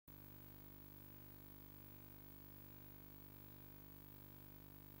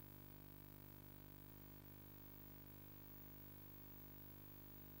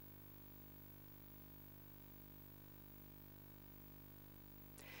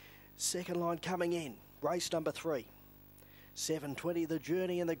Second line coming in, race number 3. 7:20 the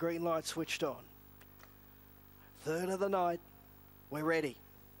journey and the green light switched on. Third of the night, we're ready.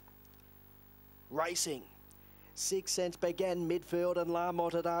 Racing. 6 Cents began midfield and La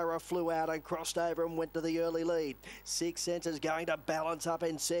Montadara flew out and crossed over and went to the early lead. 6 Cents is going to balance up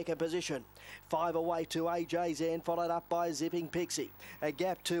in second position. 5 away to AJ Zen, followed up by Zipping Pixie. A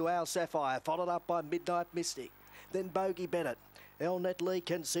gap to Our Sapphire, followed up by Midnight Mystic. Then Bogey Bennett. Elnet Lee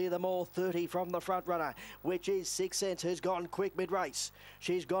can see them all. 30 from the front runner, which is 6 Cents, who's gone quick mid-race.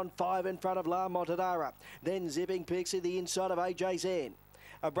 She's gone 5 in front of La Montadara. Then Zipping Pixie, the inside of AJ Zen.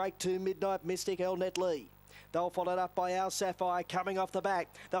 A break to Midnight Mystic, Elnet Lee. They'll followed up by Our Sapphire coming off the back.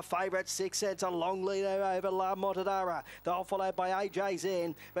 The favourite 6 Cents, a long lead over La Montadara. They'll followed by AJ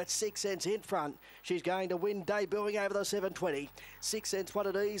Zen, but 6 Cents in front. She's going to win, debuting over the 7:20. 6 Cents won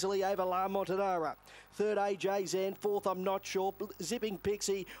it easily over La Montadara. Third AJ Zen, fourth I'm not sure, Zipping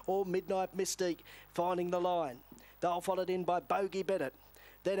Pixie or Midnight Mystique finding the line. They'll followed in by Bogey Bennett,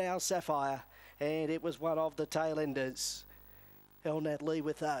 then Our Sapphire, and it was one of the tail enders. Elnat Lee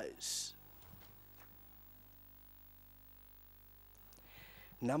with those.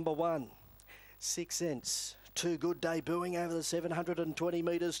 Number 1, 6 Cents. Too good debuting over the 720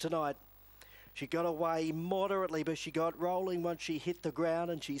 metres tonight. She got away moderately, but she got rolling once she hit the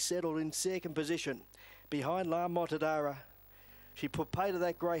ground and she settled in second position behind La Montadara. She put pay to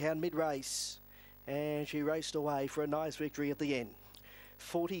that greyhound mid-race and she raced away for a nice victory at the end.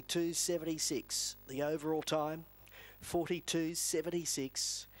 42.76, the overall time.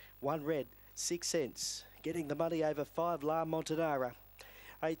 42.76, 1 red, 6 Cents. Getting the money over 5 La Montadara.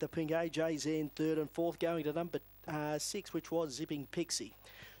 8 the pink AJ Zen, 3rd and 4th going to number 6, which was Zipping Pixie.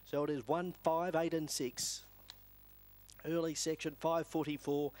 So it is 1, 5, 8 and 6. Early section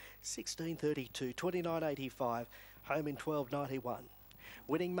 5:44, 16:32, 29.85, home in 12.91.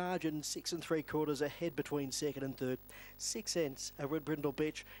 Winning margin 6 3/4 ahead between second and third. 6 Cents, a Red Brindle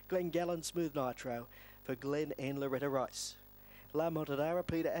Bitch, Glengallen Smooth Nitro for Glenn and Loretta Rice. La Montadara,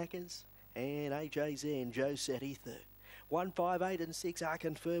 Peter Ackers, and AJ Zen, Joe Setti, 3rd. 1, 5, 8 and 6 are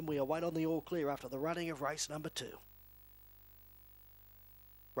confirmed. We await on the all clear after the running of race number 2.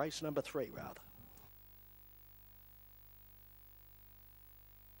 Race number 3, rather.